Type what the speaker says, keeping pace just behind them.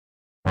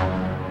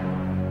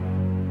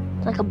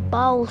like a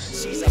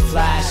boss. She's a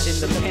flash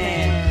in the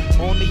pan,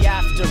 only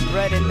after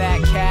bread and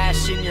that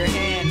cash in your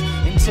hand.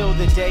 Until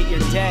the day you're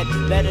dead,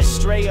 let us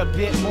stray a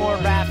bit more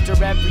after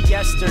every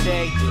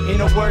yesterday.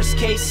 In a worst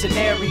case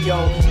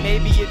scenario,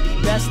 maybe it'd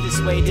be best this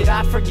way. Did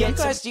I forget?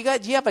 Do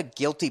you have a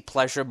guilty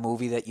pleasure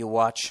movie that you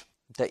watch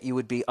that you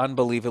would be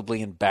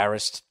unbelievably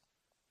embarrassed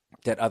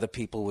that other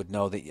people would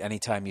know that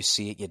anytime you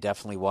see it, you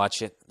definitely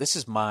watch it? This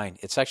is mine.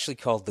 It's actually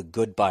called The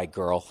Goodbye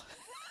Girl,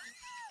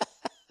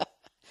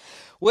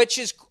 which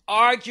is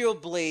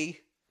arguably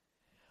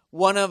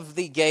one of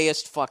the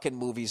gayest fucking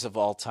movies of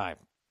all time.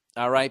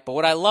 All right? But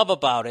what I love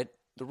about it,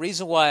 the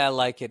reason why I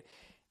like it,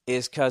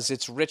 is because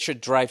it's Richard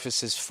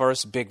Dreyfuss's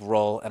first big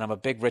role, and I'm a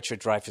big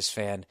Richard Dreyfuss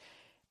fan.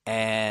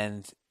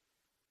 And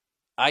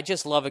I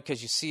just love it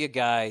because you see a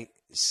guy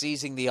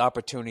seizing the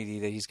opportunity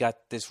that he's got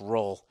this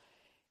role,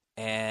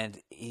 and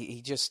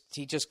he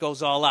just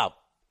goes all out.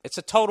 It's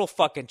a total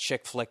fucking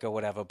chick flick or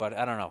whatever, but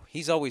I don't know.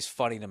 He's always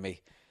funny to me.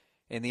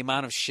 And the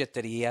amount of shit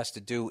that he has to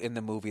do in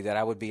the movie that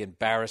I would be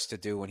embarrassed to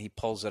do when he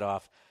pulls it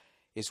off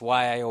is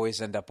why I always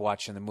end up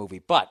watching the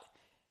movie.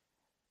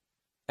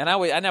 And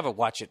I never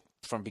watch it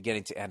from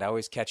beginning to end. I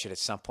always catch it at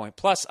some point.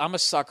 Plus, I'm a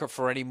sucker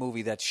for any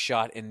movie that's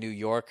shot in New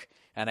York,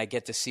 and I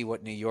get to see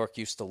what New York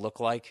used to look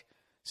like.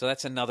 So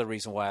that's another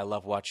reason why I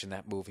love watching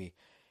that movie.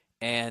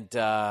 And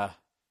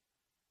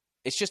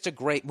it's just a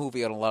great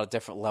movie on a lot of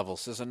different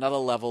levels. There's another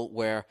level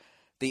where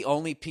the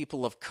only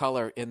people of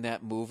color in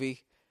that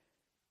movie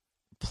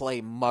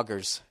play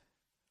muggers.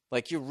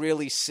 Like, you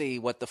really see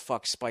what the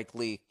fuck Spike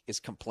Lee is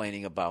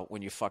complaining about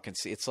when you fucking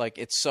see. It's like,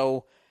 it's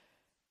so,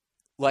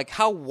 like,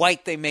 how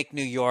white they make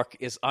New York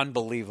is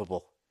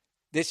unbelievable.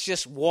 It's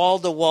just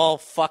wall-to-wall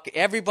fuck.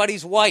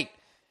 Everybody's white.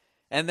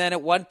 And then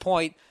at one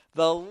point,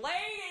 the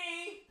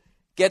lady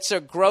gets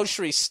her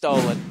groceries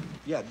stolen.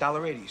 Yeah,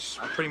 $1.80.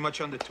 Pretty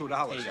much under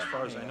 $2 as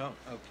far as I know.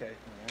 Okay.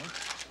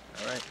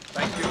 All right.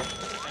 Thank you.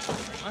 Thank you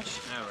very much.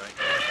 All right.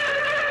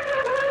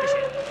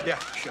 Appreciate it. Yeah,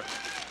 sure.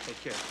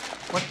 Take care.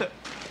 What the?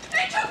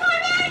 They took my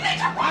money! They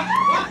took my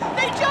money!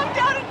 They jumped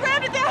out and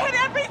grabbed it. They had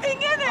everything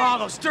in it. Oh,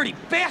 those dirty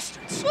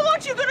bastards! Well,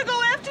 aren't you gonna go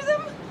after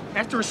them?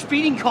 After a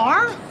speeding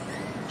car?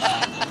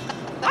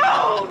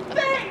 Oh,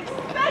 thanks!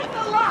 Thanks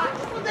a lot!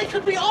 Well, they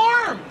could be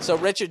armed! So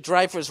Richard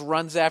Dreyfuss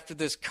runs after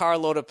this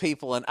carload of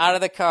people, and out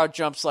of the car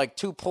jumps like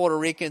two Puerto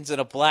Ricans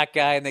and a black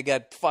guy, and they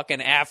got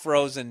fucking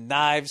afros and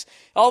knives.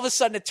 All of a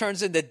sudden, it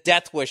turns into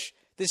Death Wish,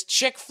 this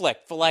chick flick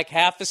for like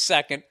half a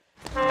second.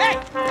 Hey!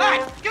 All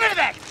right! Give me the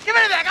bag! Give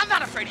me the bag! I'm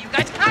not afraid of you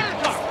guys! Out of the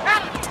car!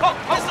 Out of the car!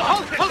 Hold it! No!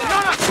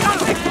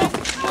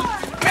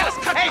 Man, let's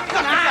cut hey,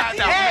 come on!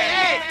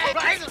 Hey!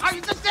 I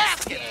was just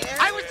asking!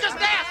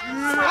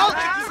 Hold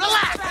it!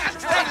 Relax!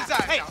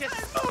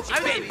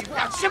 Hey, baby,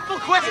 got simple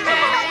questions.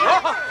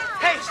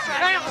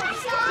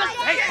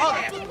 Hey, hold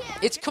it!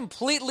 It's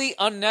completely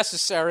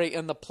unnecessary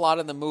in the plot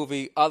of the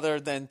movie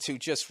other than to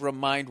just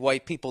remind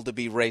white people to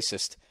be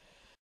racist.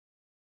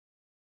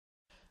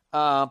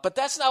 But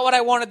that's not what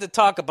I wanted to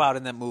talk about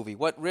in that movie.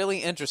 What really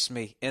interests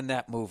me in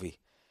that movie,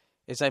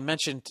 as I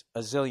mentioned a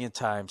zillion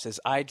times, is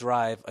I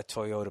drive a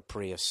Toyota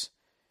Prius.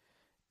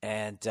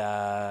 And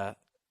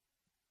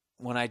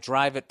when I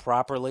drive it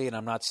properly and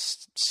I'm not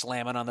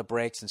slamming on the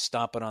brakes and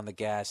stomping on the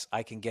gas,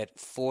 I can get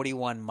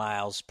 41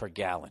 miles per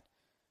gallon.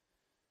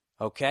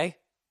 Okay?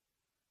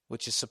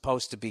 Which is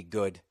supposed to be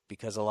good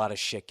because a lot of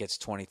shit gets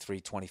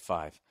 23,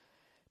 25.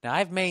 Now,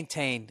 I've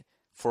maintained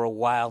for a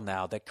while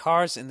now that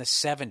cars in the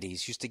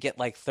 70s used to get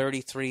like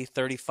 33,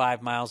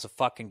 35 miles a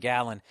fucking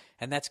gallon,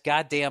 and that's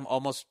goddamn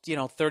almost,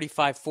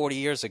 35, 40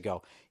 years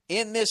ago.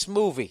 In this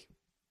movie,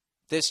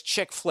 this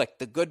chick flick,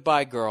 The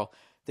Goodbye Girl,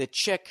 the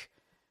chick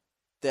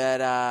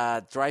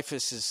that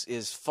Dreyfuss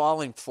is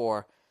falling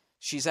for,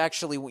 she's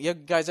actually, you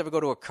guys ever go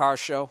to a car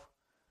show?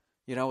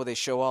 Where they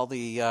show all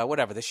the,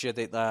 whatever, this year,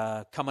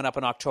 coming up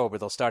in October,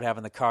 they'll start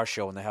having the car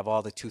show, and they have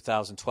all the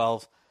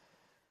 2012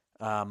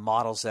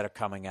 models that are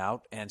coming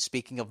out. And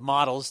speaking of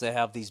models, they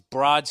have these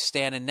broads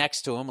standing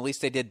next to them. At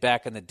least they did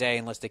back in the day,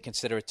 unless they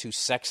consider it too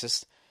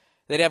sexist.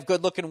 They'd have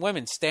good-looking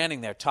women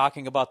standing there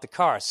talking about the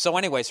cars. So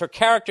anyways, her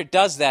character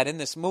does that in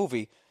this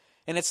movie,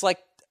 and it's like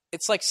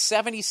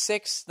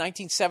 76,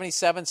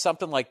 1977,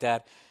 something like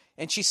that.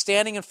 And she's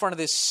standing in front of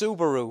this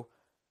Subaru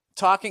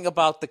talking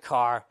about the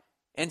car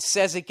and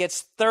says it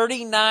gets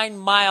 39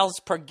 miles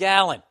per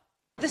gallon.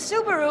 The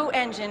Subaru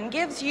engine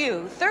gives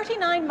you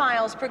 39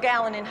 miles per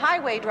gallon in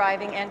highway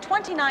driving and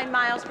 29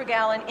 miles per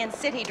gallon in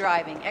city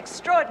driving.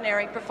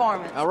 Extraordinary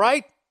performance. All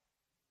right?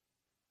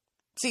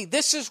 See,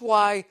 this is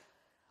why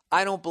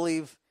I don't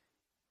believe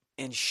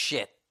in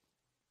shit.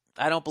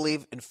 I don't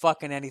believe in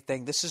fucking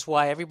anything. This is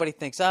why everybody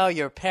thinks, oh,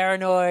 you're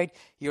paranoid,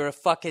 you're a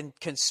fucking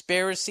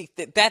conspiracy.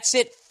 That's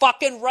it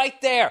fucking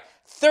right there.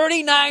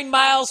 39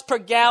 miles per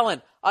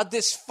gallon.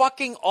 This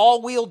fucking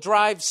all-wheel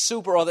drive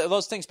Subaru,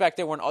 those things back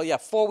there weren't,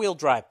 four-wheel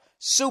drive.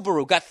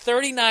 Subaru got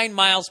 39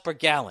 miles per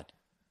gallon.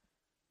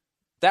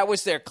 That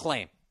was their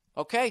claim,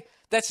 okay?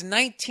 That's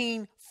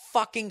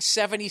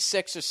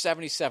 1976 or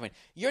 77.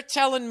 You're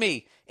telling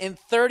me in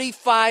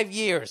 35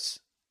 years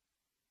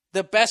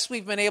The best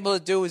we've been able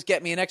to do is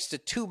get me an extra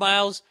 2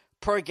 miles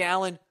per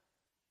gallon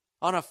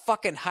on a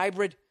fucking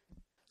hybrid.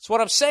 So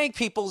what I'm saying,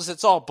 people, is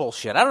it's all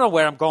bullshit. I don't know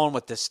where I'm going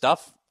with this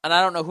stuff, and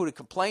I don't know who to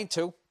complain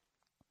to.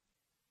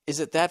 Is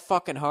it that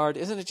fucking hard?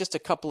 Isn't it just a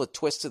couple of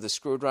twists of the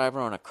screwdriver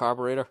on a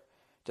carburetor?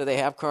 Do they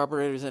have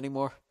carburetors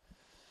anymore?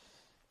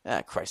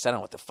 Ah, Christ, I don't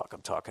know what the fuck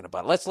I'm talking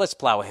about. Let's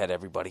plow ahead,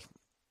 everybody.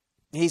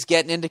 He's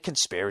getting into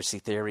conspiracy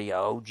theory.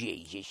 Oh,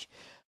 Jesus.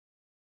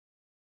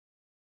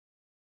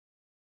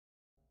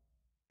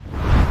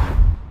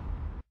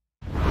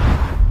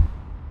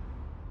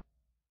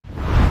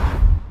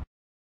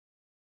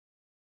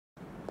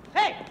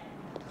 Hey,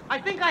 I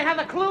think I have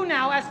a clue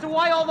now as to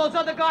why all those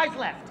other guys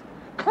left.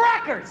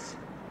 Crackers!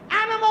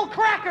 Animal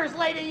crackers,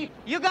 lady!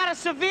 You got a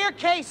severe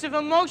case of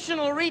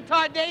emotional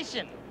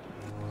retardation.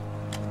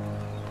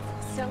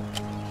 So,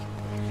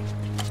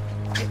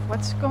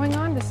 what's going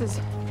on? This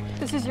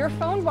is your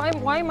phone?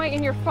 Why am I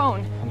in your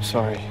phone? I'm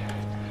sorry.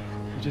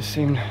 You just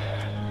seemed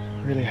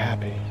really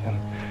happy, and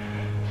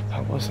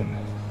I wasn't.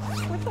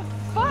 What the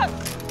fuck?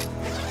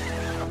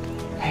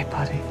 Hey,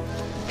 buddy.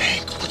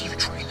 Hank, what are you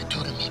trying to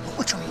do to me? What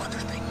would your mother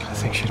think? I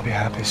think she'd be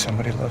happy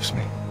somebody loves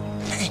me.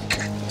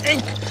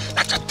 Hank,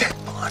 that's a dead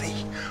body.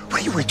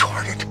 What are you,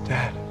 retarded?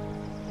 Dad,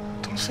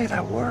 don't say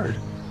that word.